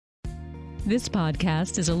This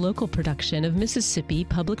podcast is a local production of Mississippi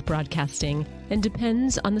Public Broadcasting and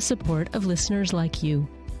depends on the support of listeners like you.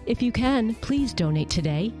 If you can, please donate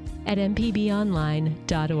today at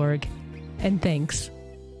mpbonline.org. And thanks.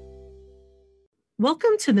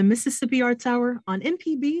 Welcome to the Mississippi Arts Hour on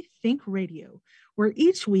MPB Think Radio, where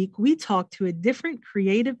each week we talk to a different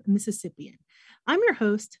creative Mississippian. I'm your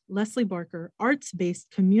host, Leslie Barker, Arts-Based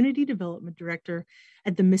Community Development Director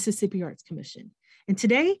at the Mississippi Arts Commission. And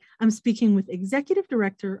today I'm speaking with Executive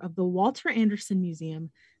Director of the Walter Anderson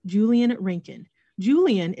Museum, Julian Rankin.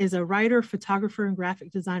 Julian is a writer, photographer, and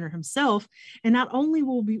graphic designer himself. And not only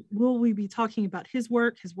will we be talking about his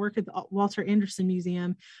work at the Walter Anderson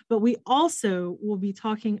Museum, but we also will be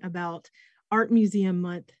talking about Art Museum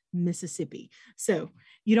Month, Mississippi. So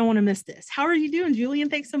you don't want to miss this. How are you doing, Julian?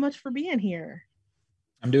 Thanks so much for being here.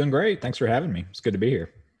 I'm doing great. Thanks for having me. It's good to be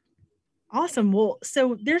here. Awesome. Well,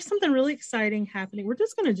 so there's something really exciting happening. We're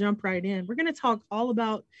just going to jump right in. We're going to talk all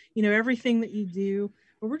about, everything that you do,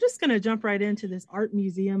 but we're just going to jump right into this Art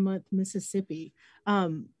Museum Month, Mississippi.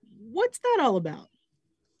 What's that all about?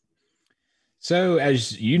 So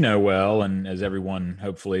as you know well, and as everyone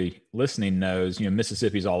hopefully listening knows,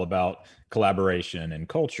 Mississippi is all about collaboration and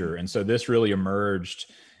culture. And so this really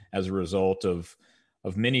emerged as a result of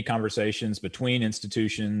many conversations between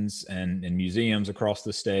institutions and museums across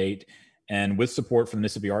the state. And with support from the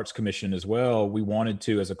Mississippi Arts Commission as well, we wanted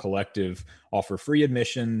to, as a collective, offer free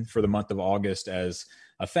admission for the month of August as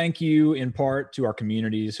a thank you in part to our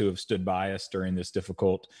communities who have stood by us during this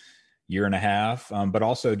difficult year and a half, but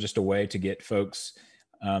also just a way to get folks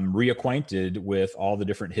reacquainted with all the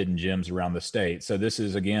different hidden gems around the state. So this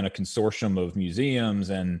is, again, a consortium of museums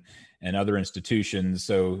and other institutions.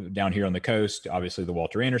 So down here on the coast, obviously the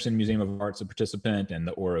Walter Anderson Museum of Art's a participant and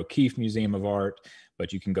the Orr O'Keefe Museum of Art,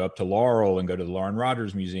 but you can go up to Laurel and go to the Lauren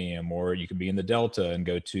Rogers Museum, or you can be in the Delta and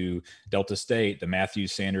go to Delta State, the Matthew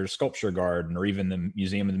Sanders Sculpture Garden, or even the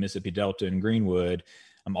Museum of the Mississippi Delta in Greenwood.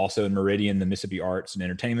 I'm also in Meridian, the Mississippi Arts and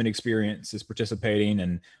Entertainment Experience is participating,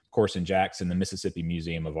 and of course in Jackson, the Mississippi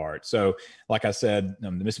Museum of Art. So like I said, the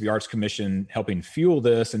Mississippi Arts Commission helping fuel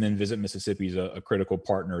this, and then Visit Mississippi is a critical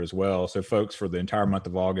partner as well. So folks for the entire month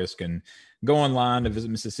of August can go online to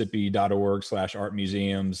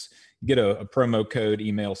visitmississippi.org/artmuseums, get a promo code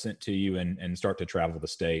email sent to you, and start to travel the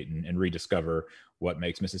state and rediscover what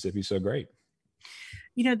makes Mississippi so great.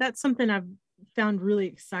 That's something I've found really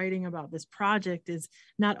exciting about this project is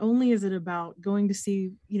not only is it about going to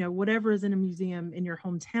see, whatever is in a museum in your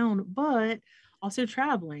hometown, but also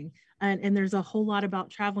traveling. And there's a whole lot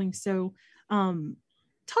about traveling. So talk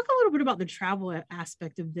a little bit about the travel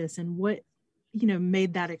aspect of this and what,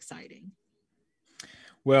 made that exciting.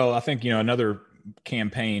 Well, I think, another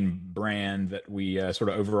campaign brand that we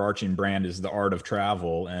sort of overarching brand is the art of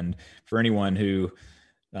travel. And for anyone who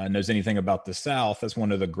knows anything about the South, that's one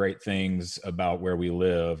of the great things about where we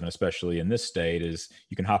live, and especially in this state, is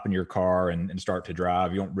you can hop in your car and start to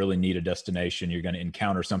drive. You don't really need a destination. You're going to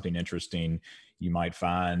encounter something interesting. You might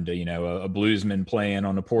find, a bluesman playing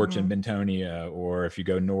on a porch in Bentonia, or if you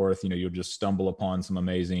go north, you'll just stumble upon some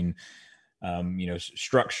amazing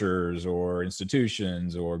structures or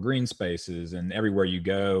institutions or green spaces, and everywhere you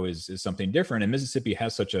go is something different. And Mississippi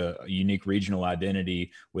has such a unique regional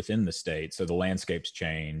identity within the state. So the landscapes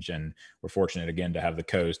change, and we're fortunate again to have the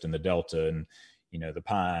coast and the Delta and, the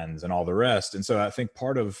pines and all the rest. And so I think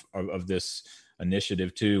part of this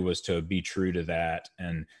initiative too was to be true to that.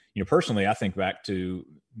 And, personally, I think back to,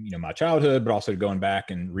 my childhood, but also going back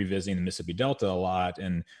and revisiting the Mississippi Delta a lot.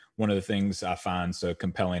 And one of the things I find so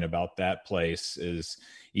compelling about that place is,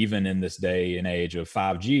 even in this day and age of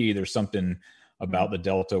 5G, there's something about the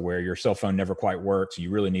Delta where your cell phone never quite works. You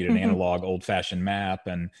really need an analog, old-fashioned map,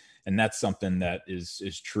 and that's something that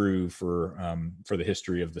is true for the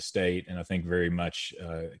history of the state. And I think very much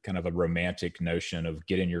kind of a romantic notion of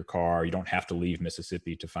get in your car. You don't have to leave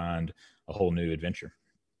Mississippi to find a whole new adventure.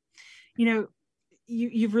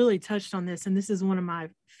 You've really touched on this, and this is one of my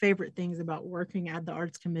favorite things about working at the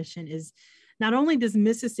Arts Commission is not only does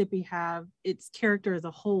Mississippi have its character as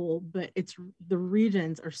a whole, but the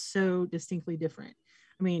regions are so distinctly different.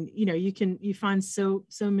 I mean, you find so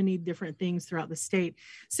many different things throughout the state.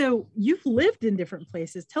 So you've lived in different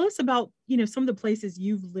places. Tell us about, some of the places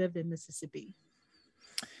you've lived in Mississippi.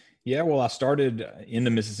 Yeah, well, I started in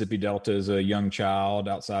the Mississippi Delta as a young child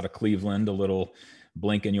outside of Cleveland, a little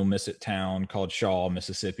blink and you'll miss it town called Shaw,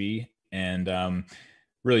 Mississippi. And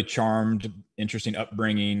really charmed, interesting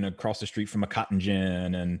upbringing across the street from a cotton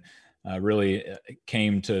gin, and really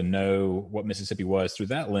came to know what Mississippi was through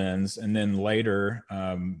that lens. And then later,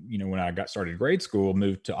 when I got started grade school,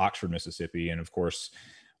 moved to Oxford, Mississippi. And of course,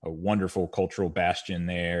 a wonderful cultural bastion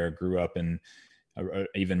there. Grew up in a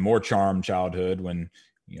even more charmed childhood when,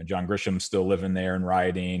 John Grisham's still living there and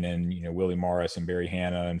writing, and, Willie Morris and Barry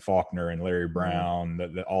Hannah and Faulkner and Larry Brown,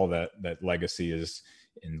 all that legacy is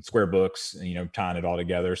in Square Books, tying it all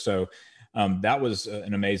together. So that was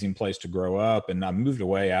an amazing place to grow up. And I moved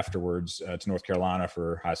away afterwards to North Carolina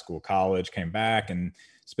for high school, college, came back and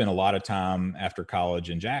spent a lot of time after college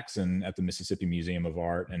in Jackson at the Mississippi Museum of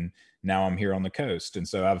Art. And now I'm here on the coast. And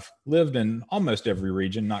so I've lived in almost every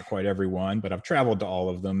region, not quite every one, but I've traveled to all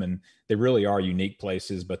of them. And they really are unique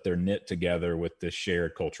places, but they're knit together with this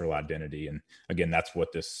shared cultural identity. And again, that's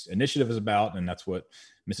what this initiative is about. And that's what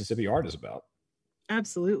Mississippi art is about.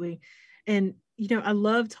 Absolutely. And, I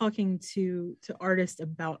love talking to artists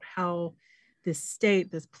about how this state,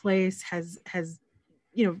 this place has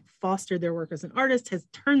fostered their work as an artist, has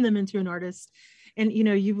turned them into an artist. And,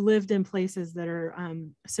 you've lived in places that are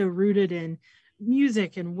so rooted in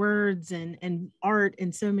music and words and art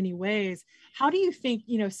in so many ways. How do you think,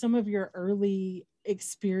 some of your early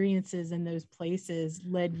experiences in those places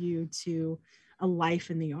led you to a life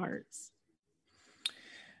in the arts?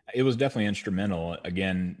 It was definitely instrumental.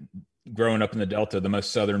 Again, growing up in the Delta, the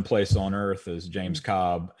most southern place on earth, as James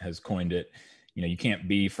Cobb has coined it, you can't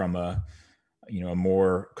be from a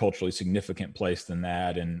more culturally significant place than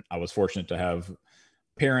that. And I was fortunate to have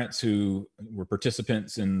parents who were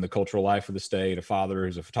participants in the cultural life of the state, a father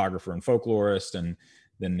who's a photographer and folklorist, and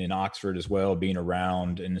then in Oxford as well, being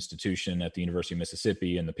around an institution at the University of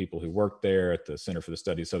Mississippi and the people who worked there at the Center for the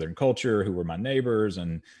Study of Southern Culture, who were my neighbors,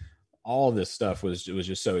 and all of this stuff was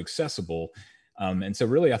just so accessible. And so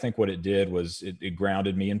really, I think what it did was it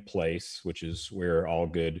grounded me in place, which is where all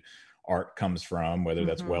good art comes from, whether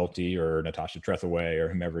that's Welty or Natasha Trethewey or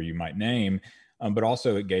whomever you might name. But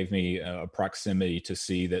also it gave me a proximity to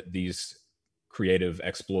see that these creative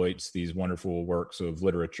exploits, these wonderful works of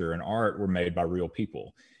literature and art were made by real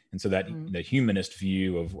people. And so that the humanist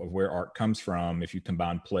view of where art comes from, if you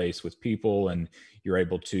combine place with people and you're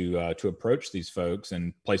able to approach these folks,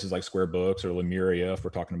 and places like Square Books or Lemuria, if we're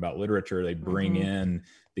talking about literature, they bring in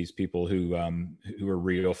these people who are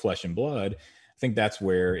real flesh and blood. I think that's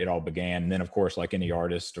where it all began. And then, of course, like any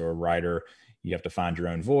artist or writer, you have to find your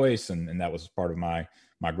own voice. And that was part of my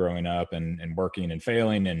growing up and working and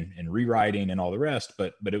failing and rewriting and all the rest.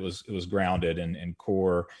 But it was grounded and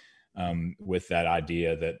core with that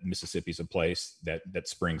idea that Mississippi's a place that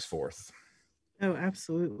springs forth. Oh,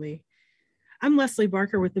 absolutely. I'm Leslie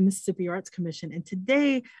Barker with the Mississippi Arts Commission, and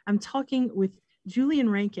today I'm talking with Julian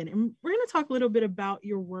Rankin, and we're going to talk a little bit about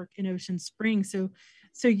your work in Ocean Springs.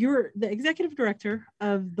 So you're the executive director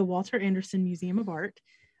of the Walter Anderson Museum of Art.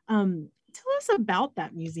 Tell us about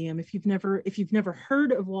that museum. If you've never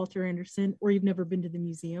heard of Walter Anderson or you've never been to the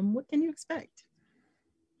museum, what can you expect?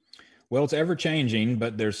 Well, it's ever changing,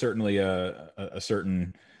 but there's certainly a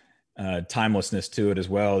certain timelessness to it as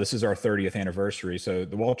well. This is our 30th anniversary. So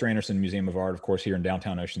the Walter Anderson Museum of Art, of course, here in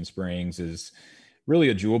downtown Ocean Springs, is really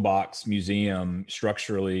a jewel box museum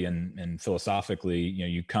structurally and philosophically.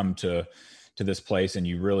 You come to this place and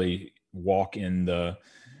you really walk in the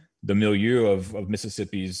milieu of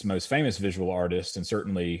Mississippi's most famous visual artists, and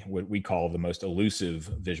certainly what we call the most elusive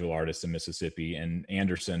visual artists in Mississippi. And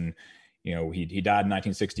Anderson, he died in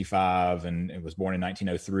 1965 and was born in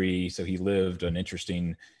 1903. So he lived an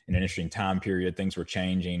interesting time period. Things were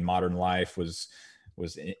changing. Modern life was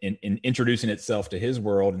in introducing itself to his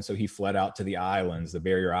world. And so he fled out to the islands, the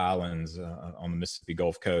barrier islands on the Mississippi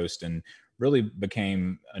Gulf Coast, and really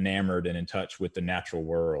became enamored and in touch with the natural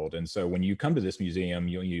world. And so when you come to this museum,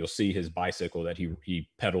 you'll see his bicycle that he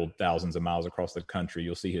pedaled thousands of miles across the country.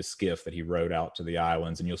 You'll see his skiff that he rowed out to the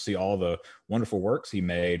islands, and you'll see all the wonderful works he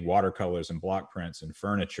made, watercolors and block prints and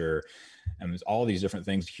furniture, and there's all these different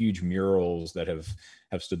things, huge murals that have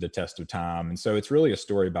stood the test of time. And so it's really a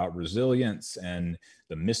story about resilience and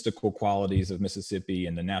the mystical qualities of Mississippi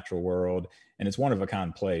and the natural world. And it's one of a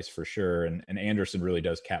kind place for sure. And Anderson really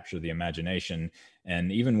does capture the imagination.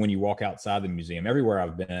 And even when you walk outside the museum, everywhere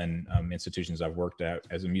I've been, institutions I've worked at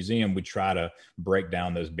as a museum, we try to break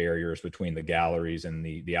down those barriers between the galleries and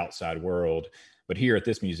the outside world. But here at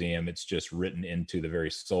this museum, it's just written into the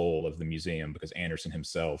very soul of the museum because Anderson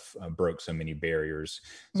himself broke so many barriers.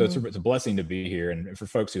 So it's a blessing to be here. And for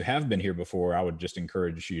folks who have been here before, I would just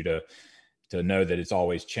encourage you to know that it's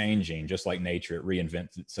always changing. Just like nature, it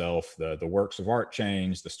reinvents itself. The works of art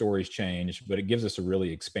change, the stories change, but it gives us a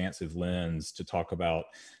really expansive lens to talk about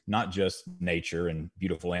not just nature and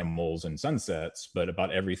beautiful animals and sunsets, but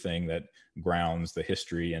about everything that grounds the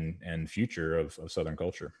history and future of Southern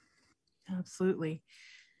culture. Absolutely.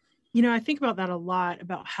 I think about that a lot,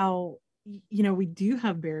 about how we do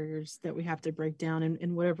have barriers that we have to break down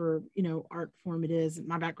in whatever, art form it is.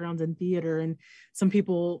 My background's in theater, and some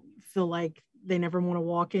people feel like they never want to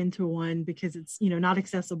walk into one because it's, not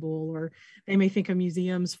accessible, or they may think of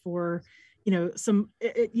museums for,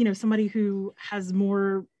 somebody who has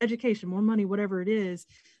more education, more money, whatever it is.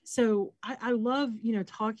 So I love,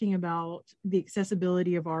 talking about the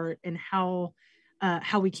accessibility of art and how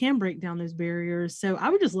we can break down those barriers. So I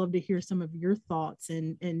would just love to hear some of your thoughts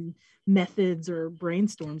and methods or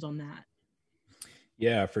brainstorms on that.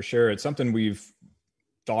 Yeah, for sure. It's something we've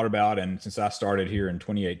thought about, and since I started here in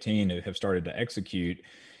 2018, have started to execute.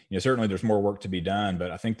 Certainly there's more work to be done,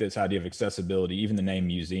 but I think this idea of accessibility, even the name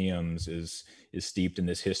museums, is steeped in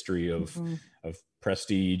this history of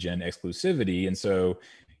prestige and exclusivity. And so,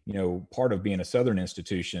 part of being a Southern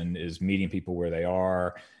institution is meeting people where they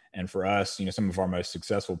are. And for us, some of our most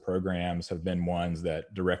successful programs have been ones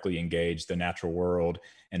that directly engage the natural world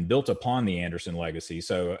and built upon the Anderson legacy.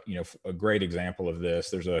 So, a great example of this,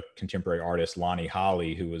 there's a contemporary artist, Lonnie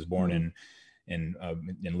Holly, who was born and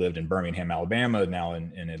lived in Birmingham, Alabama, now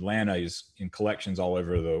in Atlanta. He's in collections all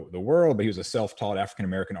over the world, but he was a self-taught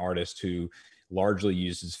African-American artist who largely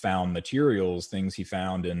uses found materials, things he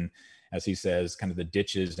found in, as he says, kind of the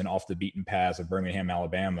ditches and off the beaten paths of Birmingham,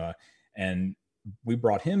 Alabama. And we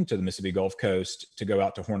brought him to the Mississippi Gulf Coast to go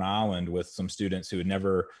out to Horn Island with some students who had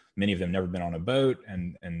many of them never been on a boat,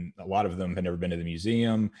 and a lot of them had never been to the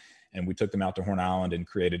museum. And we took them out to Horn Island and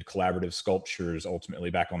created collaborative sculptures, ultimately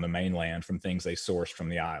back on the mainland, from things they sourced from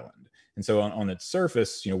the island. And so on its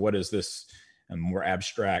surface, what is this more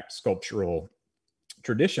abstract sculptural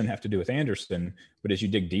tradition have to do with Anderson? But as you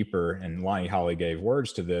dig deeper, and Lonnie Holly gave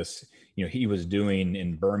words to this, he was doing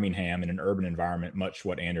in Birmingham, in an urban environment, much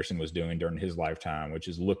what Anderson was doing during his lifetime, which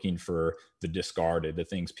is looking for the discarded, the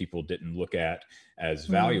things people didn't look at as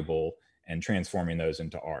valuable, and transforming those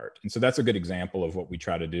into art. And so that's a good example of what we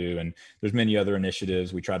try to do. And there's many other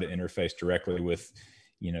initiatives. We try to interface directly with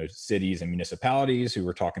cities and municipalities who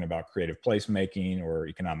were talking about creative placemaking or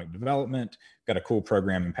economic development. Got a cool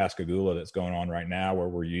program in Pascagoula that's going on right now where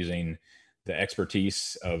we're using the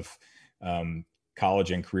expertise of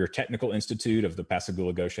College and Career Technical Institute of the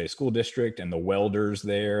Pascagoula-Gaucher School District, and the welders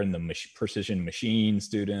there, and the precision machine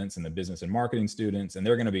students, and the business and marketing students. And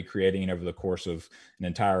they're going to be creating, over the course of an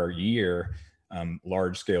entire year,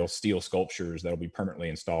 large-scale steel sculptures that will be permanently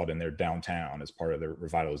installed in their downtown as part of their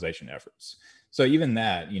revitalization efforts. So even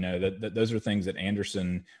that, those are things that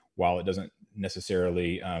Anderson, while it doesn't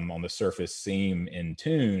necessarily on the surface seem in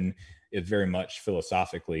tune, it very much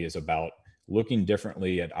philosophically is about looking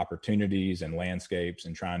differently at opportunities and landscapes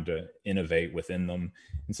and trying to innovate within them.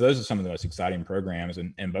 And so those are some of the most exciting programs.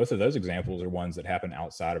 And both of those examples are ones that happen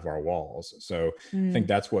outside of our walls. So I think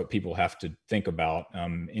that's what people have to think about.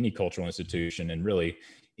 Any cultural institution, and really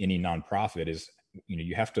any nonprofit, is,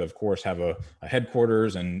 you have to, of course, have a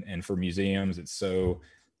headquarters. And for museums, it's so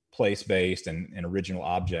place-based and original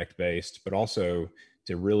object-based, but also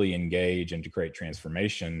to really engage and to create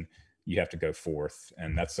transformation, you have to go forth.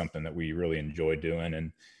 And that's something that we really enjoy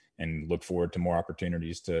doing, and look forward to more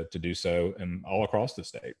opportunities to do so all across the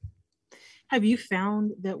state. Have you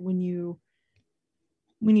found that when you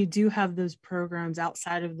do have those programs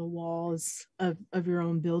outside of the walls of your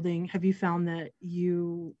own building, have you found that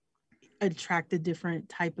you attract a different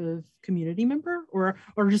type of community member, or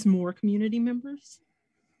just more community members?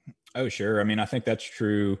 Oh, sure. I mean, I think that's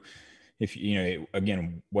true. If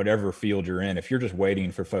again, whatever field you're in, if you're just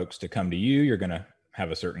waiting for folks to come to you, you're going to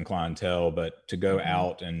have a certain clientele. But to go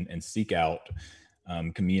out and seek out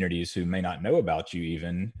communities who may not know about you,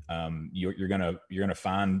 even you're going to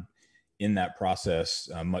find in that process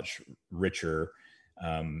much richer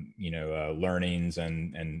learnings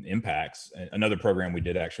and impacts. Another program we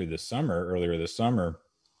did actually earlier this summer,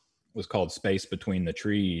 was called Space Between the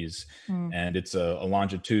Trees. And it's a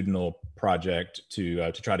longitudinal project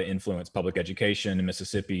to try to influence public education in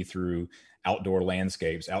Mississippi through outdoor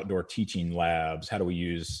landscapes, outdoor teaching labs. How do we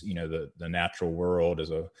use, the natural world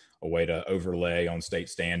as a way to overlay on state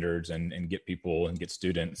standards and get people and get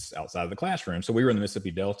students outside of the classroom? So we were in the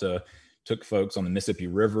Mississippi Delta, took folks on the Mississippi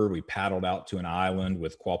River. We paddled out to an island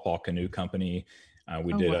with Quapaw Canoe Company.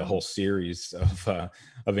 We did a whole series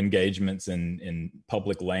of engagements in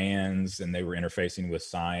public lands, and they were interfacing with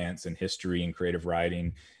science and history and creative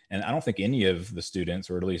writing. And I don't think any of the students,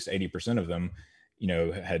 or at least 80% of them,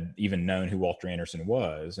 had even known who Walter Anderson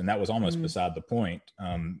was. And that was almost beside the point.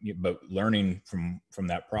 But learning from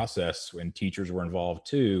that process, when teachers were involved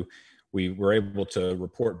too, we were able to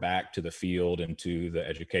report back to the field and to the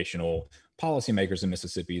educational policymakers in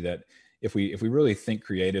Mississippi that if we really think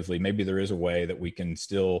creatively, maybe there is a way that we can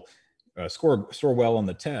still score well on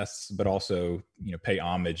the tests, but also, pay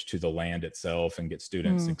homage to the land itself and get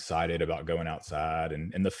students excited about going outside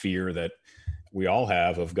and the fear that we all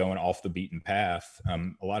have of going off the beaten path.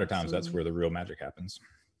 A lot of times that's where the real magic happens.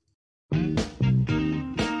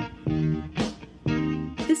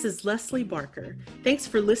 This is Leslie Barker. Thanks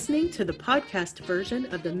for listening to the podcast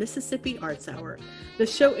version of the Mississippi Arts Hour. The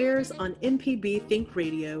show airs on MPB Think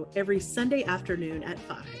Radio every Sunday afternoon at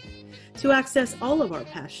 5. To access all of our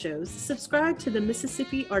past shows, subscribe to the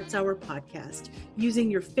Mississippi Arts Hour podcast using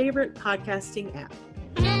your favorite podcasting app.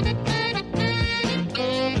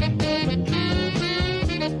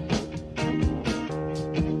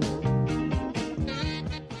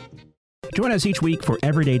 Join us each week for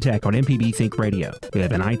Everyday Tech on MPB Think Radio. We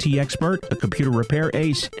have an IT expert, a computer repair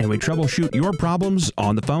ace, and we troubleshoot your problems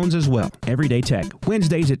on the phones as well. Everyday Tech,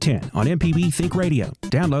 Wednesdays at 10 on MPB Think Radio.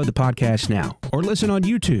 Download the podcast now or listen on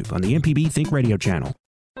YouTube on the MPB Think Radio channel.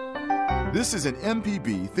 This is an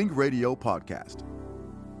MPB Think Radio podcast.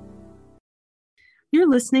 You're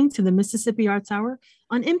listening to the Mississippi Arts Hour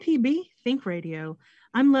on MPB Think Radio.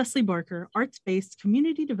 I'm Leslie Barker, Arts-Based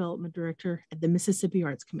Community Development Director at the Mississippi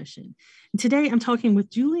Arts Commission. And today I'm talking with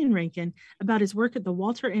Julian Rankin about his work at the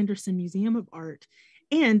Walter Anderson Museum of Art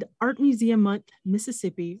and Art Museum Month,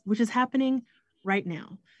 Mississippi, which is happening right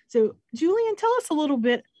now. So Julian, tell us a little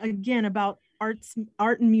bit again about Art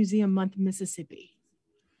and Museum Month, Mississippi.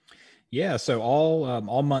 Yeah, so all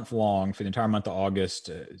month long, for the entire month of August,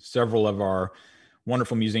 several of our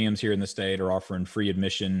wonderful museums here in the state are offering free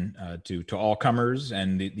admission to all comers,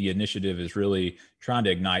 and the initiative is really trying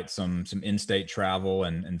to ignite some in-state travel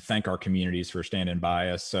and thank our communities for standing by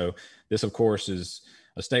us. So this, of course, is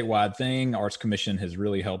a statewide thing. Arts Commission has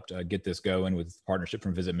really helped get this going with partnership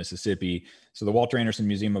from Visit Mississippi. So the Walter Anderson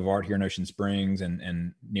Museum of Art here in Ocean Springs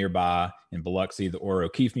and nearby in Biloxi, the Ora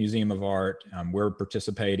O'Keeffe Museum of Art. We're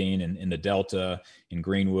participating in the Delta, in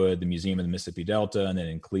Greenwood, the Museum of the Mississippi Delta, and then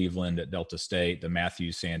in Cleveland at Delta State, the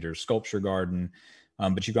Matthew Sanders Sculpture Garden.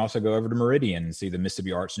 But you can also go over to Meridian and see the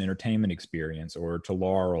Mississippi Arts and Entertainment Experience, or to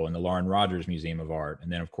Laurel and the Lauren Rogers Museum of Art.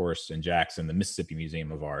 And then, of course, in Jackson, the Mississippi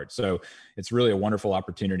Museum of Art. So it's really a wonderful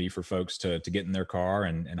opportunity for folks to get in their car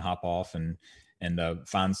and hop off and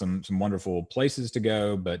find some wonderful places to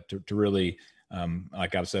go, but to really,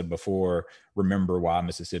 like I've said before, remember why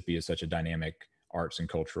Mississippi is such a dynamic arts and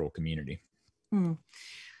cultural community. Well,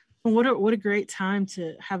 what a great time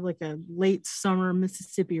to have like a late summer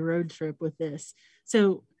Mississippi road trip with this.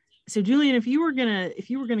 So Julian, if you were gonna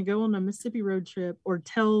go on a Mississippi road trip, or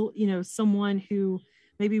tell someone who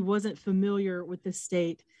maybe wasn't familiar with the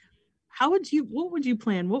state, what would you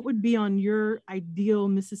plan? What would be on your ideal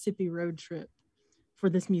Mississippi road trip for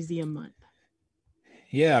this museum month?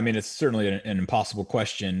 Yeah, I mean, it's certainly an impossible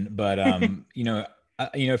question, but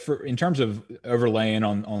in terms of overlaying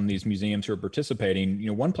on these museums who are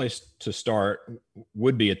participating, one place to start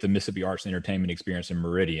would be at the Mississippi Arts and Entertainment Experience in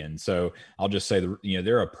Meridian. So I'll just say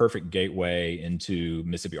they're a perfect gateway into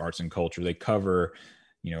Mississippi arts and culture. They cover,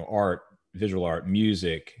 art, visual art,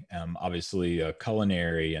 music, obviously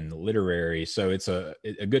culinary and literary. So it's a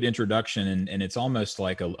good introduction, and it's almost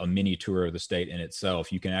like a mini tour of the state in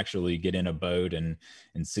itself. You can actually get in a boat and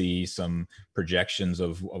see some projections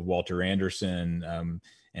of Walter Anderson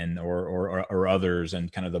or others, and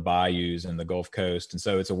kind of the bayous and the Gulf Coast. And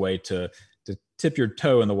so it's a way to tip your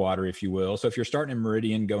toe in the water, if you will. So if you're starting in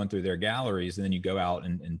Meridian, going through their galleries, and then you go out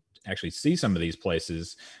and actually see some of these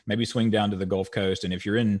places, maybe swing down to the Gulf Coast. And if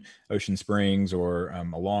you're in Ocean Springs or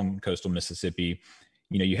along coastal Mississippi,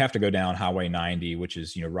 you have to go down Highway 90, which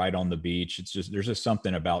is, right on the beach. There's just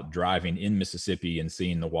something about driving in Mississippi and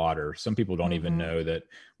seeing the water. Some people don't even know that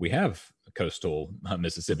we have coastal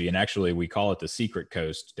Mississippi, and actually we call it the secret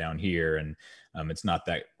coast down here. And it's not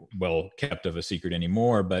that well kept of a secret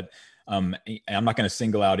anymore, but I'm not going to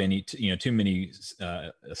single out any, too many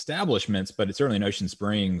establishments, but it's certainly in Ocean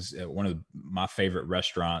Springs. One of my favorite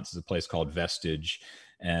restaurants is a place called Vestige,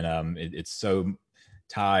 and it's so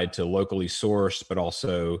tied to locally sourced, but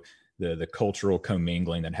also the cultural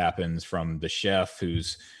commingling that happens from the chef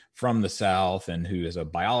who's from the South and who has a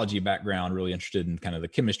biology background, really interested in kind of the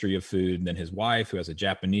chemistry of food. And then his wife, who has a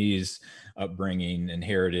Japanese upbringing and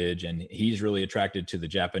heritage, and he's really attracted to the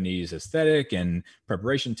Japanese aesthetic and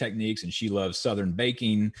preparation techniques, and she loves Southern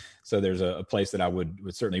baking. So there's a place that I would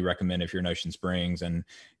certainly recommend if you're in Ocean Springs. And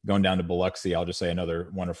going down to Biloxi, I'll just say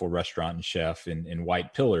another wonderful restaurant and chef in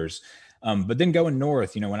White Pillars. But then going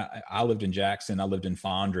north, when I lived in Jackson, I lived in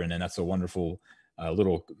Fondren, and that's a wonderful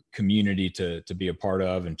little community to be a part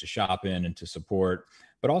of and to shop in and to support.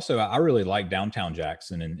 But also, I really like downtown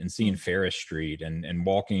Jackson and seeing Ferris Street and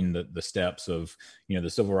walking the steps of, the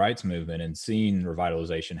civil rights movement and seeing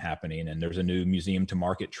revitalization happening. And there's a new Museum to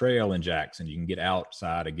Market trail in Jackson. You can get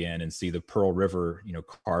outside again and see the Pearl River,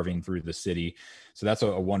 carving through the city. So that's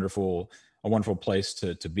a wonderful place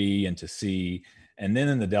to be and to see. And then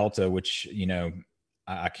in the Delta, which,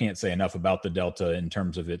 I can't say enough about the Delta in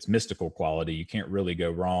terms of its mystical quality. You can't really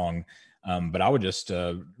go wrong. But I would just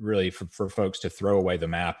really for folks to throw away the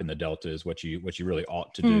map in the Delta is what you really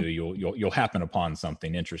ought to do. You'll happen upon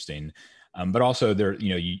something interesting. But also there,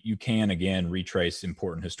 you can again retrace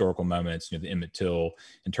important historical moments. The Emmett Till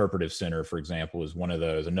Interpretive Center, for example, is one of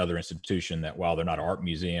those. Another institution that, while they're not an art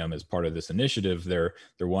museum as part of this initiative, they're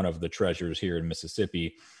one of the treasures here in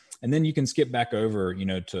Mississippi. And then you can skip back over,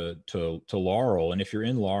 to Laurel. And if you're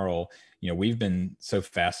in Laurel, we've been so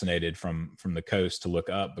fascinated from the coast to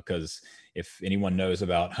look up, because if anyone knows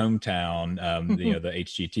about Hometown, the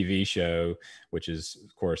HGTV show, which is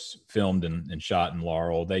of course filmed and shot in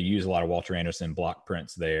Laurel, they use a lot of Walter Anderson block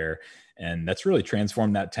prints there. And that's really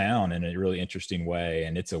transformed that town in a really interesting way.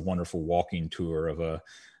 And it's a wonderful walking tour of a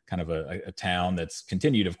kind of a town that's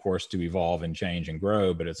continued, of course, to evolve and change and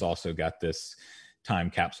grow, but it's also got this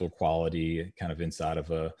time capsule quality kind of inside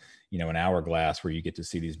of an hourglass, where you get to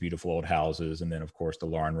see these beautiful old houses. And then of course the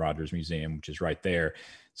Lauren Rogers Museum, which is right there.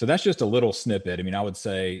 So that's just a little snippet. I mean, I would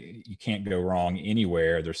say you can't go wrong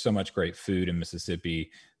anywhere. There's so much great food in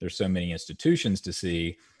Mississippi. There's so many institutions to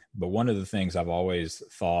see. But one of the things I've always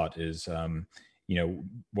thought is,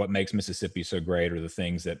 what makes Mississippi so great are the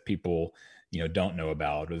things that people, don't know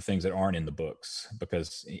about, or the things that aren't in the books.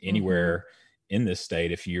 Because anywhere in this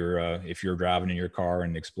state, if you're driving in your car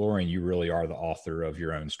and exploring, you really are the author of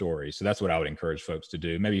your own story. So that's what I would encourage folks to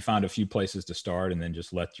do. Maybe find a few places to start, and then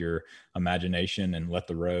just let your imagination and let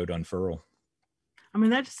the road unfurl. I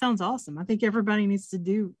mean, that just sounds awesome. I think everybody needs to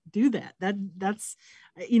do that. That's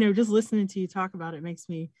just listening to you talk about it makes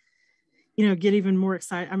me, get even more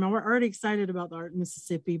excited. I mean, we're already excited about the art in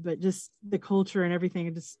Mississippi, but just the culture and everything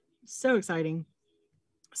is just so exciting.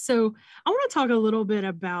 So I want to talk a little bit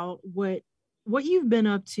about what you've been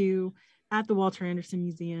up to at the Walter Anderson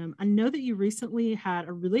Museum. I know that you recently had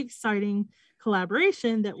a really exciting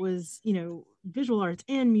collaboration that was, visual arts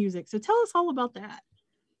and music. So tell us all about that.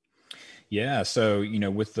 Yeah. So,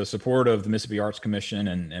 with the support of the Mississippi Arts Commission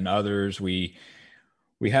and others, we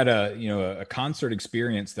had a concert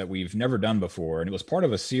experience that we've never done before. And it was part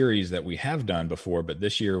of a series that we have done before, but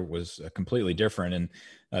this year was completely different. And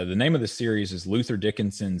the name of the series is Luther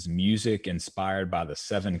Dickinson's Music Inspired by the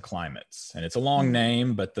Seven Climates. And it's a long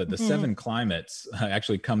name, but the Seven Climates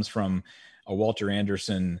actually comes from a Walter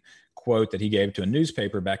Anderson quote that he gave to a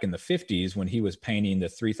newspaper back in the 50s when he was painting the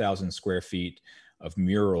 3,000 square feet of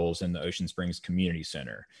murals in the Ocean Springs Community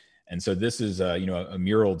Center. And so this is a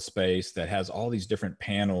muraled space that has all these different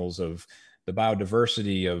panels of the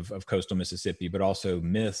biodiversity of coastal Mississippi, but also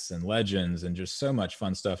myths and legends, and just so much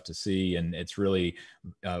fun stuff to see. And it's really,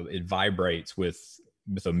 it vibrates with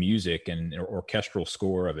a music and orchestral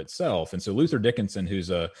score of itself. And so Luther Dickinson, who's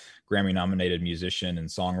a Grammy nominated musician and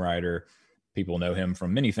songwriter, people know him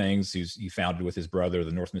from many things. He founded with his brother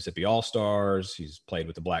the North Mississippi All-Stars. He's played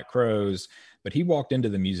with the Black Crowes, but he walked into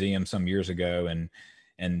the museum some years ago and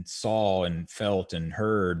saw and felt and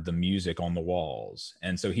heard the music on the walls.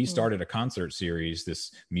 And so he started a concert series,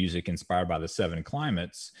 this Music Inspired by the Seven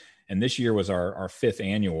Climates. And this year was our fifth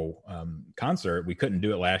annual concert. We couldn't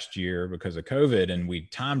do it last year because of COVID, and we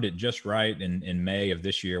timed it just right in May of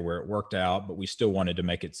this year where it worked out, but we still wanted to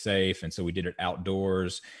make it safe. And so we did it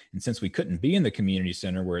outdoors. And since we couldn't be in the community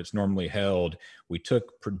center where it's normally held, we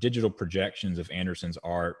took digital projections of Anderson's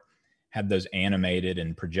art, had those animated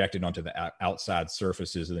and projected onto the outside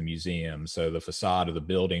surfaces of the museum. So the facade of the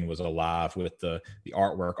building was alive with the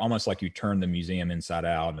artwork, almost like you turned the museum inside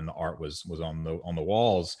out and the art was on the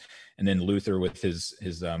walls. And then Luther, with his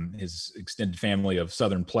extended family of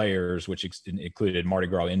Southern players, which included Mardi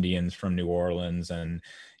Gras Indians from New Orleans and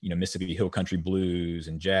Mississippi Hill Country blues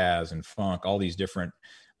and jazz and funk, all these different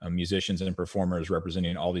musicians and performers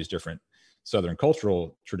representing all these different Southern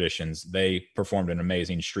cultural traditions. They performed an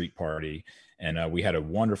amazing street party, and we had a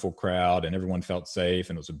wonderful crowd, and everyone felt safe,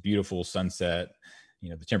 and it was a beautiful sunset.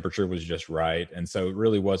 The temperature was just right. And so it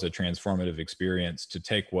really was a transformative experience to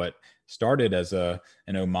take what started as an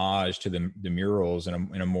homage to the murals in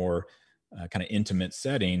a more kind of intimate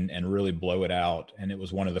setting and really blow it out. And it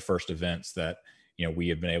was one of the first events that we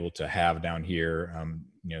have been able to have down here,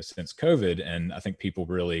 since COVID. And I think people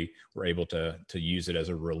really were able to use it as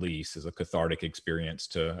a release, as a cathartic experience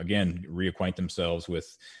to, again, reacquaint themselves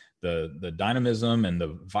with the dynamism and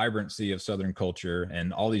the vibrancy of Southern culture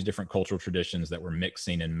and all these different cultural traditions that were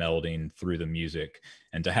mixing and melding through the music.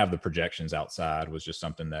 And to have the projections outside was just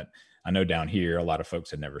something that I know down here a lot of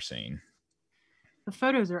folks had never seen. The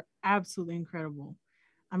photos are absolutely incredible.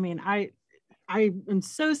 I mean, I am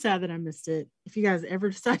so sad that I missed it. If you guys ever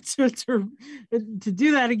decide to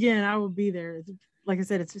do that again, I will be there. Like I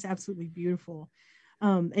said, it's just absolutely beautiful.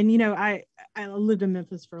 And, you know, I lived in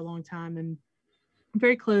Memphis for a long time and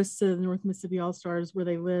very close to the North Mississippi All-Stars where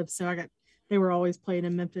they live. So they were always playing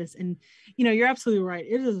in Memphis. And, you know, you're absolutely right.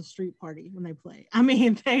 It is a street party when they play. I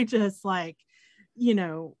mean, they just like, you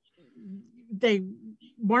know, they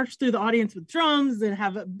march through the audience with drums and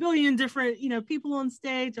have a billion different, you know, people on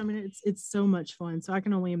stage. I mean, it's so much fun. So I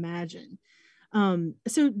can only imagine.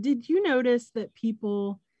 So did you notice that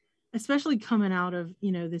people, especially coming out of,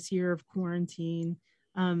 you know, this year of quarantine,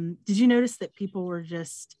 did you notice that people were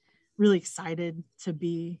just really excited to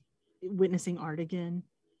be witnessing art again?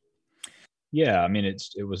 Yeah, I mean,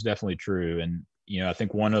 it was definitely true. And, you know, I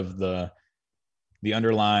think one of the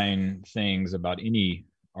underlying things about any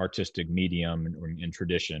artistic medium and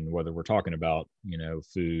tradition, whether we're talking about, you know,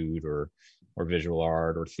 food or visual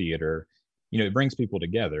art or theater, you know, it brings people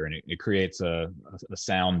together and it creates a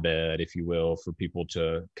sound bed, if you will, for people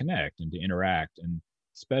to connect and to interact. And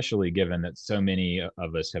especially given that so many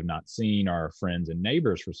of us have not seen our friends and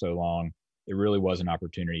neighbors for so long, it really was an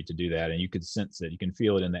opportunity to do that. And you could sense it, you can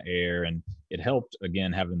feel it in the air. And it helped,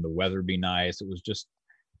 again, having the weather be nice. It was just,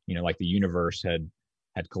 you know, like the universe had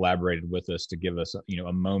collaborated with us to give us, you know,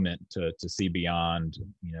 a moment to see beyond,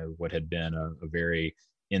 you know, what had been a very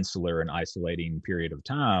insular and isolating period of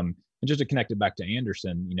time. And just to connect it back to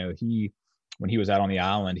Anderson, you know, when he was out on the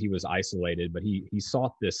island, he was isolated, but he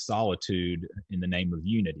sought this solitude in the name of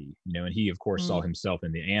unity, you know, and he of course saw himself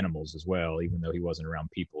in the animals as well. Even though he wasn't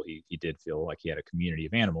around people, he did feel like he had a community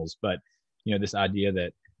of animals. But, you know, this idea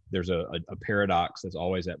that there's a paradox that's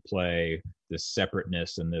always at play, this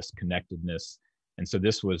separateness and this connectedness. And so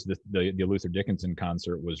this was the Luther Dickinson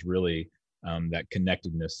concert was really that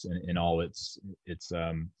connectedness in all its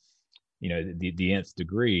you know, the nth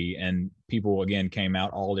degree. And people, again, came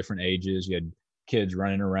out all different ages. You had kids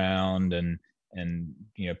running around and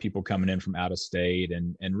you know, people coming in from out of state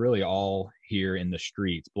and really all here in the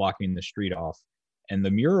streets, blocking the street off. And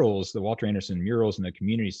the murals, the Walter Anderson murals in the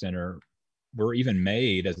community center were even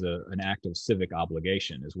made as an act of civic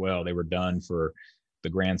obligation as well. They were done for the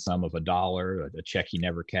grand sum of $1, a check he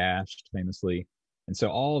never cashed, famously. And so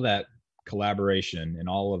all of that collaboration and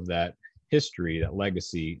all of that history, that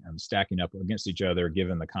legacy, stacking up against each other,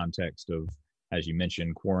 given the context of, as you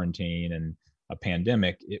mentioned, quarantine and a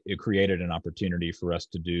pandemic, it created an opportunity for us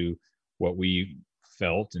to do what we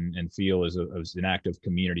felt and feel as an act of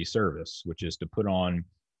community service, which is to put on,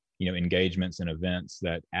 you know, engagements and events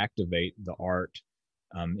that activate the art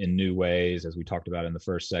in new ways, as we talked about in the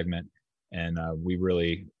first segment. And we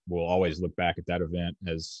really will always look back at that event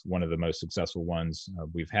as one of the most successful ones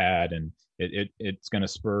we've had. And it's going to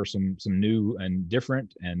spur some new and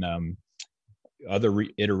different and other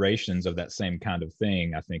iterations of that same kind of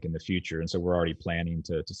thing, I think, in the future. And so we're already planning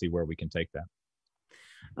to see where we can take that.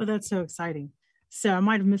 Oh, that's so exciting. So I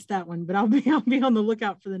might have missed that one, but I'll be on the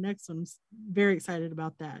lookout for the next one. I'm very excited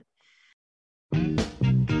about that.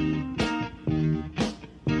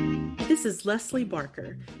 This is Leslie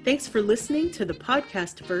Barker. Thanks for listening to the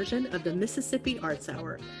podcast version of the Mississippi Arts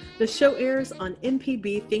Hour. The show airs on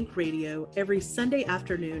MPB Think Radio every Sunday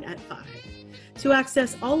afternoon at 5. To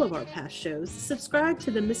access all of our past shows, subscribe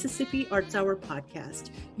to the Mississippi Arts Hour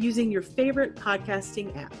podcast using your favorite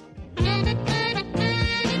podcasting app.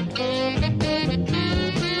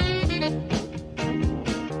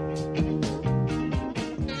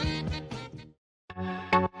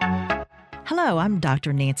 Hello, I'm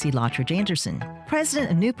Dr. Nancy Lottridge Anderson,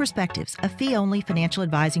 president of New Perspectives, a fee-only financial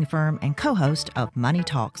advising firm and co-host of Money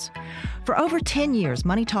Talks. For over 10 years,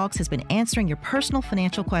 Money Talks has been answering your personal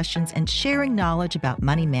financial questions and sharing knowledge about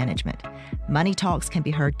money management. Money Talks can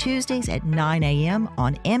be heard Tuesdays at 9 a.m.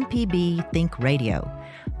 on MPB Think Radio.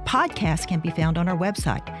 Podcasts can be found on our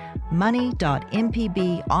website,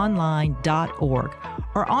 money.mpbonline.org,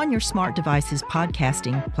 or on your smart device's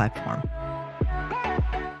podcasting platform.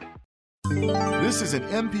 This is an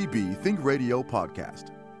MPB Think Radio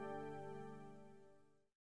podcast.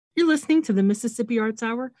 You're listening to the Mississippi Arts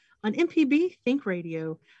Hour on MPB Think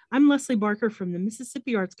Radio. I'm Leslie Barker from the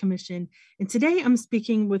Mississippi Arts Commission, and today I'm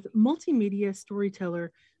speaking with multimedia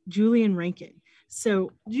storyteller Julian Rankin.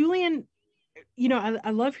 So, Julian, you know,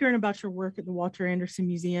 I love hearing about your work at the Walter Anderson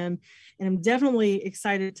Museum, and I'm definitely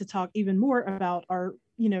excited to talk even more about our,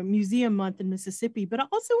 you know, museum month in Mississippi. But I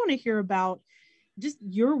also want to hear about just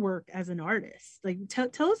your work as an artist. Like,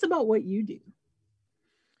 tell us about what you do.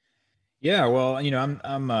 Yeah, well,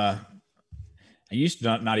 I used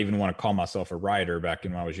to not even want to call myself a writer back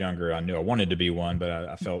when I was younger. I knew I wanted to be one, but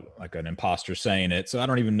I felt like an imposter saying it. So I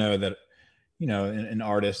don't even know that, an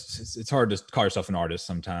artist, it's hard to call yourself an artist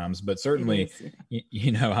sometimes, but certainly,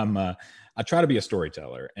 I try to be a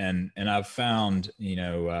storyteller, and I've found,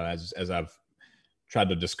 as I've tried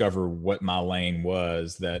to discover what my lane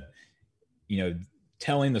was, that,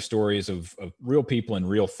 telling the stories of real people and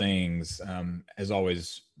real things it's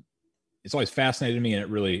always fascinated me, and it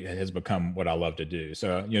really has become what I love to do.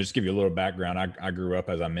 So, just give you a little background. I grew up,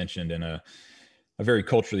 as I mentioned, in a very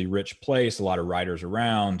culturally rich place, a lot of writers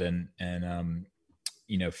around, and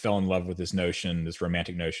fell in love with this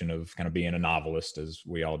romantic notion of kind of being a novelist, as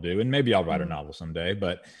we all do. And maybe I'll write a novel someday.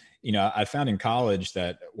 But, I found in college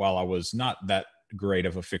that while I was not that great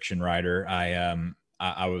of a fiction writer,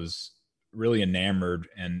 I was really enamored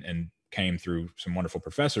and came through some wonderful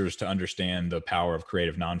professors to understand the power of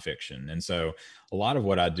creative nonfiction. And so a lot of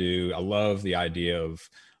what I do, I love the idea of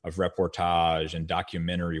reportage and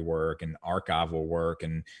documentary work and archival work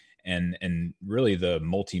and really the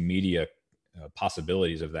multimedia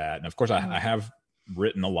possibilities of that. And of course, I have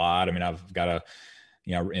written a lot. I mean, I've got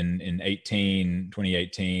in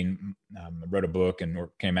 2018, I wrote a book and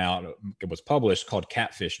it was published, called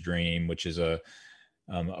Catfish Dream, which is a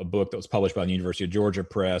book that was published by the University of Georgia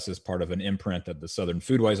Press as part of an imprint that the Southern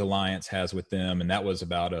Foodways Alliance has with them. And that was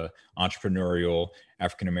about a entrepreneurial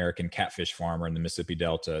African-American catfish farmer in the Mississippi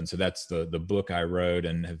Delta. And so that's the book I wrote,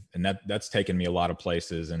 and that's taken me a lot of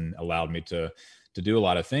places and allowed me to do a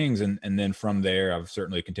lot of things. And then from there, I've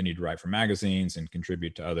certainly continued to write for magazines and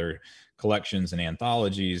contribute to other collections and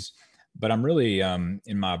anthologies. But I'm really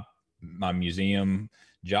in my museum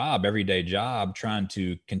everyday job, trying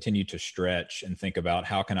to continue to stretch and think about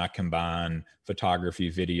how can I combine photography,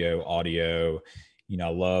 video, audio. I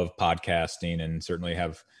love podcasting, and certainly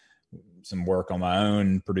have some work on my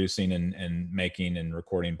own producing and making and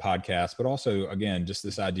recording podcasts, but also, again, just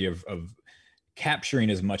this idea of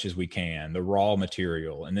capturing as much as we can, the raw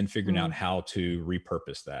material, and then figuring out how to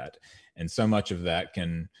repurpose that. And so much of that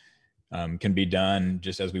can be done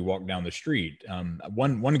just as we walk down the street.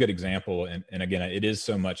 One good example, and again, it is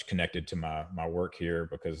so much connected to my work here,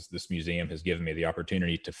 because this museum has given me the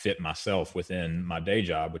opportunity to fit myself within my day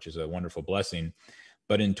job, which is a wonderful blessing.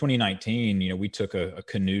 But in 2019, we took a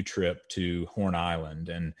canoe trip to Horn Island,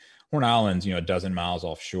 and Horn Island's, a dozen miles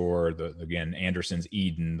offshore. Again, Anderson's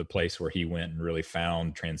Eden, the place where he went and really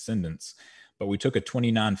found transcendence. But we took a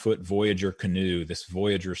 29-foot Voyager canoe, this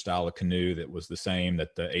Voyager style of canoe that was the same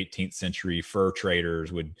that the 18th century fur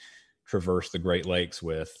traders would traverse the Great Lakes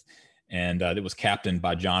with. And it was captained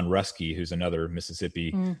by John Ruskey, who's another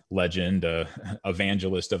Mississippi legend,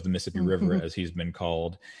 evangelist of the Mississippi River, as he's been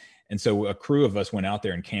called. And so a crew of us went out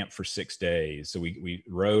there and camped for 6 days. So we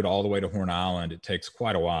rode all the way to Horn Island. It takes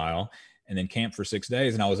quite a while, and then camped for 6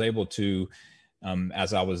 days. And I was able to,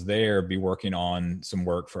 as I was there, be working on some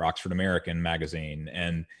work for Oxford American magazine.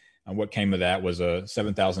 And what came of that was a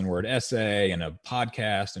 7,000 word essay and a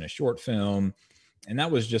podcast and a short film. And that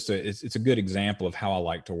was just it's a good example of how I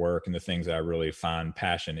like to work and the things that I really find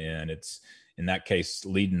passion in. It's, in that case,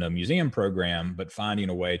 leading a museum program, but finding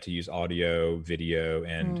a way to use audio, video,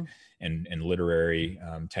 and literary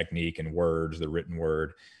technique and words, the written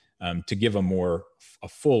word, to give a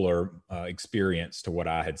fuller experience to what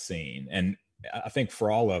I had seen. And I think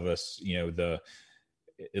for all of us,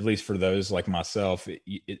 at least for those like myself,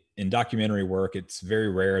 in documentary work, it's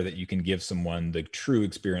very rare that you can give someone the true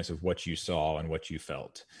experience of what you saw and what you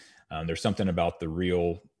felt. There's something about the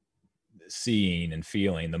real seeing and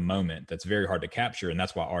feeling the moment that's very hard to capture. And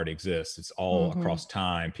that's why art exists. It's all across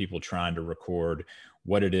time, people trying to record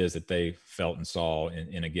what it is that they felt and saw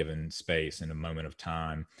in a given space in a moment of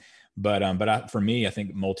time. But for me, I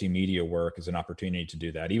think multimedia work is an opportunity to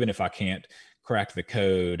do that. Even if I can't crack the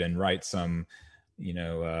code and write some,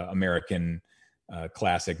 American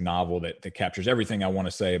classic novel that captures everything I want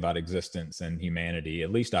to say about existence and humanity,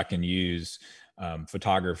 at least I can use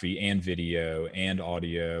photography and video and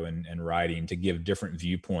audio and writing to give different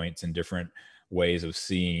viewpoints and different ways of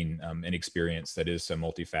seeing an experience that is so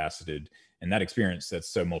multifaceted. And that experience that's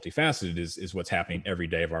so multifaceted is what's happening every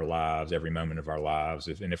day of our lives, every moment of our lives.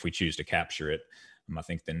 And if we choose to capture it, I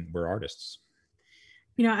think then we're artists.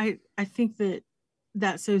 I think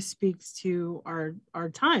that so speaks to our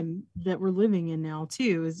time that we're living in now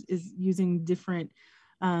too, is using different,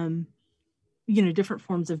 different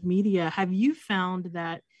forms of media. Have you found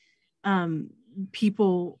that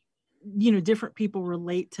people, different people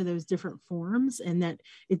relate to those different forms, and that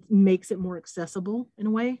it makes it more accessible in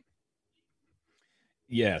a way?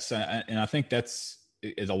 Yes. And I think that's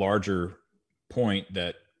is a larger point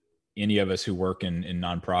that any of us who work in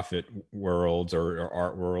nonprofit worlds or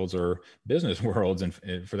art worlds or business worlds, and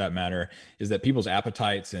for that matter, is that people's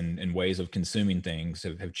appetites and ways of consuming things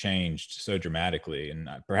have changed so dramatically. And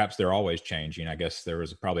perhaps they're always changing. I guess there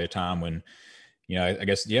was probably a time when, I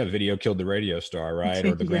guess, video killed the radio star, right?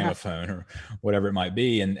 Or the gramophone or whatever it might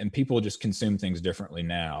be. And people just consume things differently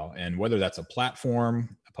now. And whether that's a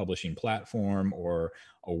platform, a publishing platform, or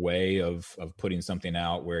a way of putting something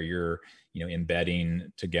out where you're, embedding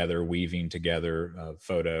together, weaving together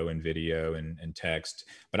photo and video and text.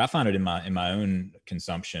 But I find it in my own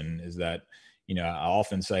consumption is that, I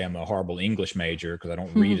often say I'm a horrible English major because I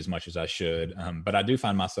don't read as much as I should. But I do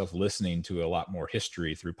find myself listening to a lot more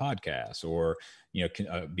history through podcasts or,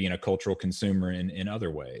 being a cultural consumer in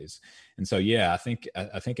other ways. And so, I think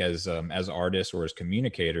as artists or as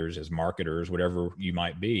communicators, as marketers, whatever you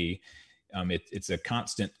might be, it's a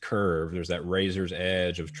constant curve. There's that razor's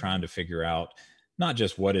edge of trying to figure out not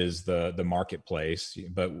just what is the marketplace,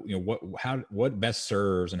 but what best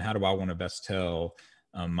serves and how do I want to best tell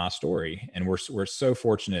my story. And we're so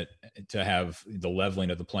fortunate to have the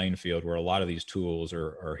leveling of the playing field where a lot of these tools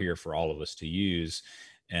are here for all of us to use.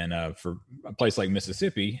 And for a place like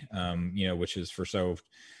Mississippi, which is for so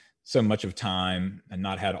much of time and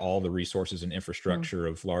not had all the resources and infrastructure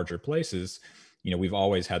of larger places, we've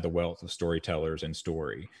always had the wealth of storytellers and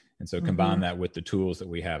story. And so combine that with the tools that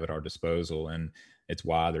we have at our disposal. And it's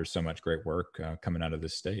why there's so much great work coming out of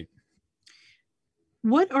this state.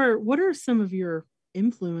 What are some of your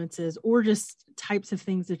influences or just types of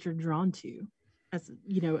things that you're drawn to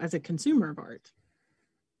as a consumer of art?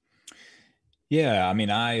 Yeah, I mean,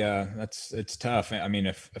 it's tough. I mean,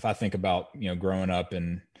 if I think about, growing up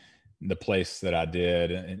in the place that I did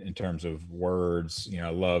in terms of words, I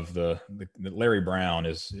love the Larry Brown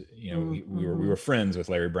is, we were friends with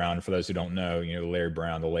Larry Brown. And for those who don't know, Larry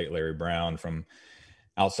Brown, the late Larry Brown from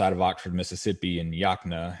outside of Oxford, Mississippi in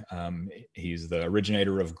Yakna. He's the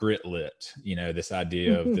originator of grit lit, this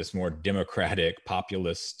idea of this more democratic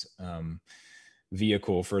populist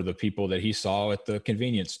vehicle for the people that he saw at the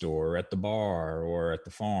convenience store, at the bar, or at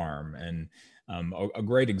the farm. And a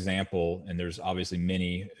great example, and there's obviously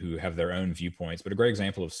many who have their own viewpoints, but a great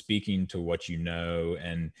example of speaking to what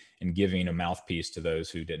and giving a mouthpiece to those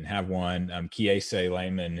who didn't have one. Kiese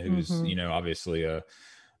Layman, who's, obviously a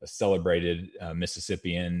celebrated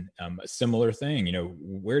Mississippian, a similar thing,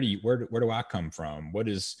 where do I come from? What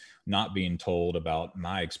is not being told about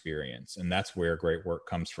my experience? And that's where great work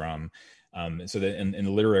comes from. So that in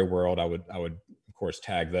the literary world, I would of course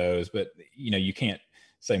tag those, but you can't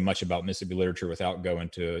say much about Mississippi literature without going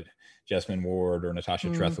to Jessamine Ward or Natasha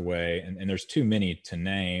Trethewey, and there's too many to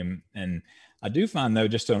name. And I do find, though,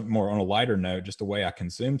 just more on a lighter note, just the way I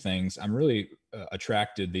consume things, I'm really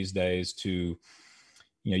attracted these days to,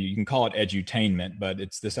 you can call it edutainment, but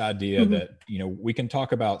it's this idea that, we can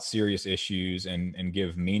talk about serious issues and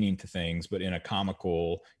give meaning to things, but in a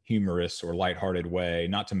comical, humorous, or lighthearted way,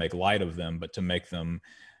 not to make light of them, but to make them,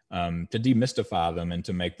 to demystify them and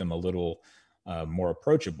to make them a little more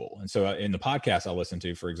approachable. And so in the podcast I listen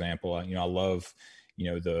to, for example, I love,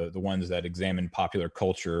 the ones that examine popular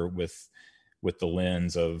culture with the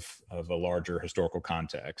lens of a larger historical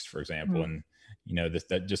context, for example. And,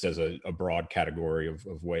 that just as a broad category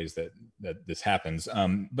of ways that this happens.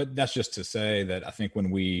 But that's just to say that I think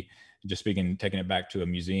when we taking it back to a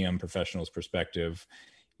museum professional's perspective,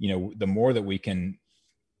 the more that we can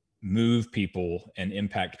move people and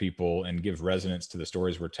impact people and give resonance to the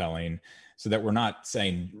stories we're telling, so that we're not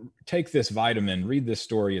saying, take this vitamin, read this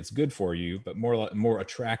story, it's good for you, but more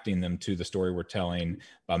attracting them to the story we're telling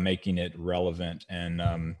by making it relevant and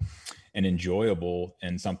enjoyable,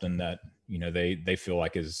 and something that they feel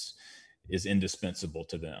like is indispensable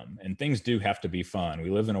to them. And things do have to be fun. We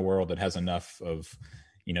live in a world that has enough of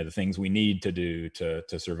the things we need to do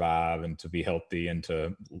to survive and to be healthy and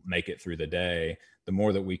to make it through the day. The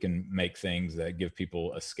more that we can make things that give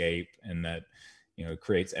people escape and that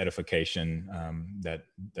creates edification, that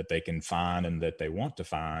they can find and that they want to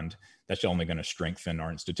find, that's only going to strengthen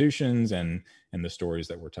our institutions and the stories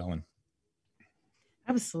that we're telling.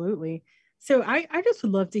 Absolutely. So I just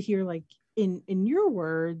would love to hear, like, in your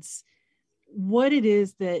words, what it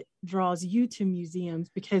is that draws you to museums,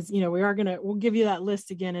 because we'll give you that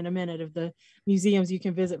list again in a minute of the museums you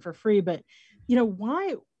can visit for free, but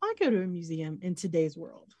why go to a museum in today's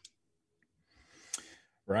world?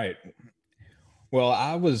 Right. Well,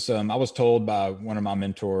 I was told by one of my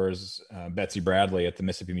mentors, Betsy Bradley at the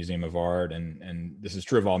Mississippi Museum of Art, and this is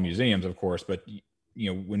true of all museums, of course, but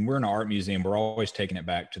when we're in an art museum, we're always taking it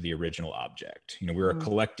back to the original object. We're a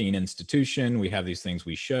collecting institution. We have these things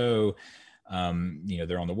we show.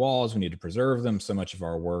 They're on the walls. We need to preserve them. So much of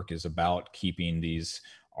our work is about keeping these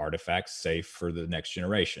artifacts safe for the next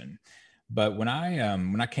generation. But when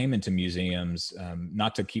I came into museums,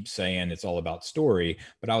 not to keep saying it's all about story,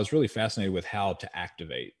 but I was really fascinated with how to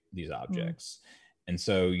activate these objects. And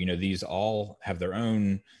so, these all have their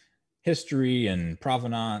own history and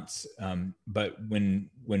provenance. But when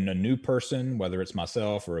a new person, whether it's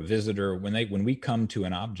myself or a visitor, when we come to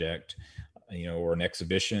an object, or an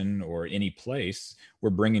exhibition or any place, we're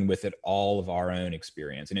bringing with it all of our own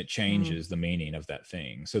experience, and it changes the meaning of that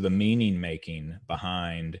thing. So the meaning making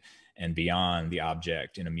behind and beyond the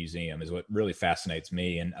object in a museum is what really fascinates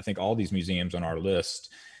me. And I think all these museums on our list,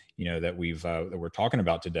 that we're talking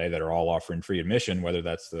about today, that are all offering free admission, whether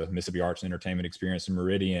that's the Mississippi Arts and Entertainment Experience in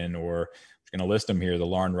Meridian, or we're going to list them here, the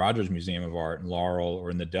Lauren Rogers Museum of Art in Laurel,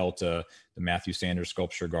 or in the Delta, the Matthew Sanders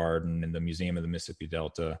Sculpture Garden and the Museum of the Mississippi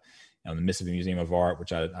Delta, the Mississippi Museum of Art,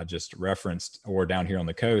 which I just referenced, or down here on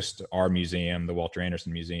the coast, our museum, the Walter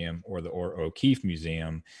Anderson Museum, or O'Keeffe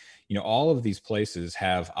Museum. All of these places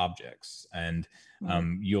have objects, and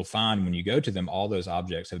you'll find when you go to them, all those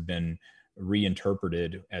objects have been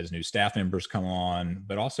reinterpreted as new staff members come on,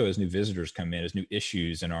 but also as new visitors come in, as new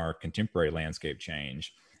issues in our contemporary landscape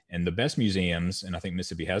change. And the best museums, and I think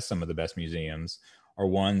Mississippi has some of the best museums, are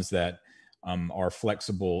ones that are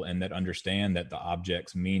flexible and that understand that the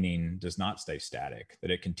object's meaning does not stay static, that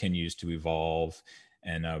it continues to evolve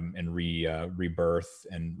and rebirth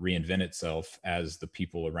and reinvent itself as the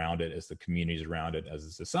people around it, as the communities around it, as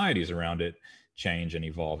the societies around it change and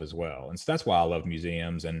evolve as well. And so that's why I love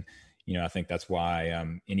museums. And I think that's why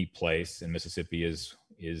any place in Mississippi is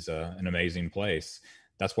an amazing place.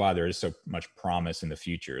 That's why there is so much promise in the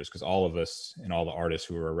future, is because all of us and all the artists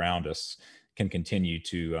who are around us can continue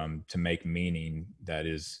to make meaning that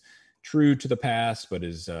is true to the past, but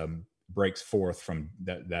breaks forth from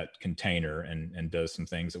that container and does some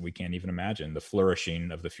things that we can't even imagine. The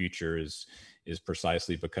flourishing of the future is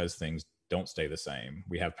precisely because things don't stay the same.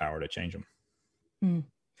 We have power to change them.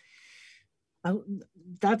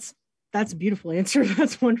 That's a beautiful answer.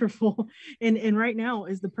 That's wonderful. And right now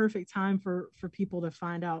is the perfect time for people to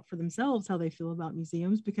find out for themselves how they feel about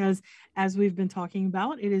museums, because as we've been talking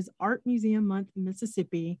about, it is Art Museum Month in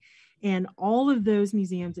Mississippi. And all of those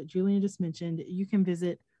museums that Julian just mentioned, you can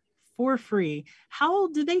visit for free. How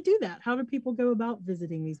do they do that? How do people go about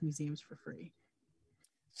visiting these museums for free?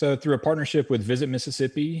 So through a partnership with Visit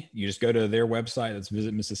Mississippi, you just go to their website. That's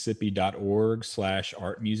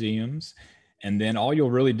visitmississippi.org/artmuseums. And then all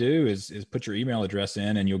you'll really do is put your email address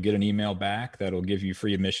in, and you'll get an email back that'll give you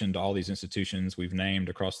free admission to all these institutions we've named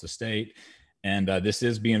across the state. And this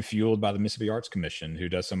is being fueled by the Mississippi Arts Commission, who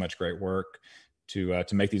does so much great work to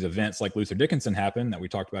make these events like Luther Dickinson happen that we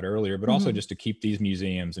talked about earlier, but also just to keep these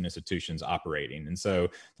museums and institutions operating. And so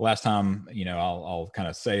the last time, I'll kind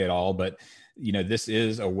of say it all, but this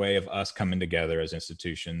is a way of us coming together as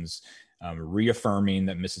institutions, reaffirming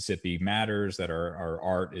that Mississippi matters, that our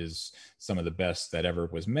art is some of the best that ever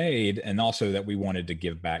was made, and also that we wanted to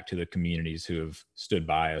give back to the communities who have stood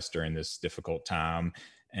by us during this difficult time.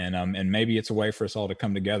 And maybe it's a way for us all to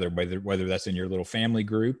come together, whether that's in your little family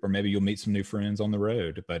group, or maybe you'll meet some new friends on the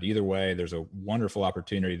road. But either way, there's a wonderful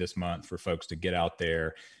opportunity this month for folks to get out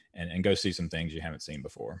there and go see some things you haven't seen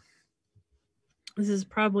before. This is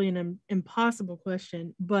probably an impossible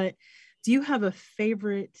question, but do you have a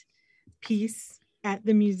favorite piece at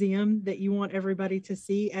the museum that you want everybody to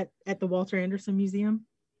see at the Walter Anderson Museum?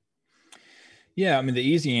 Yeah, I mean, the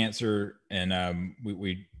easy answer, and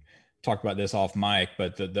we talked about this off mic,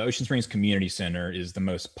 but the Ocean Springs Community Center is the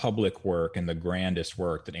most public work and the grandest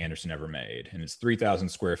work that Anderson ever made. And it's 3,000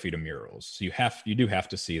 square feet of murals. So you do have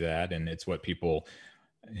to see that. And it's what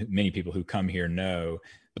many people who come here know.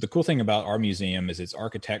 But the cool thing about our museum is it's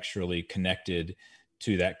architecturally connected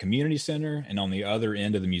to that community center. And on the other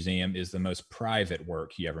end of the museum is the most private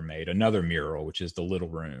work he ever made, another mural, which is the Little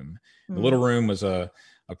Room. The Little Room was a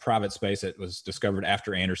private space that was discovered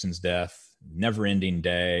after Anderson's death, never-ending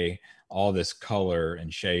day, all this color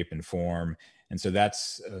and shape and form. And so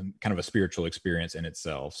that's kind of a spiritual experience in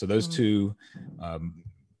itself. So those two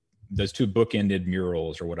bookended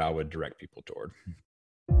murals are what I would direct people toward.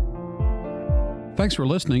 Thanks for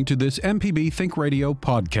listening to this MPB Think Radio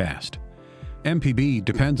podcast. MPB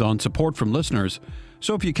depends on support from listeners,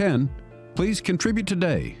 so if you can, please contribute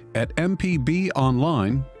today at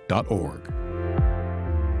mpbonline.org.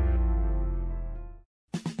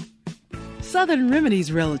 Southern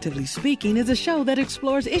Remedies, Relatively Speaking, is a show that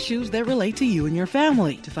explores issues that relate to you and your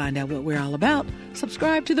family. To find out what we're all about,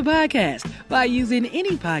 subscribe to the podcast by using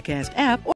any podcast app or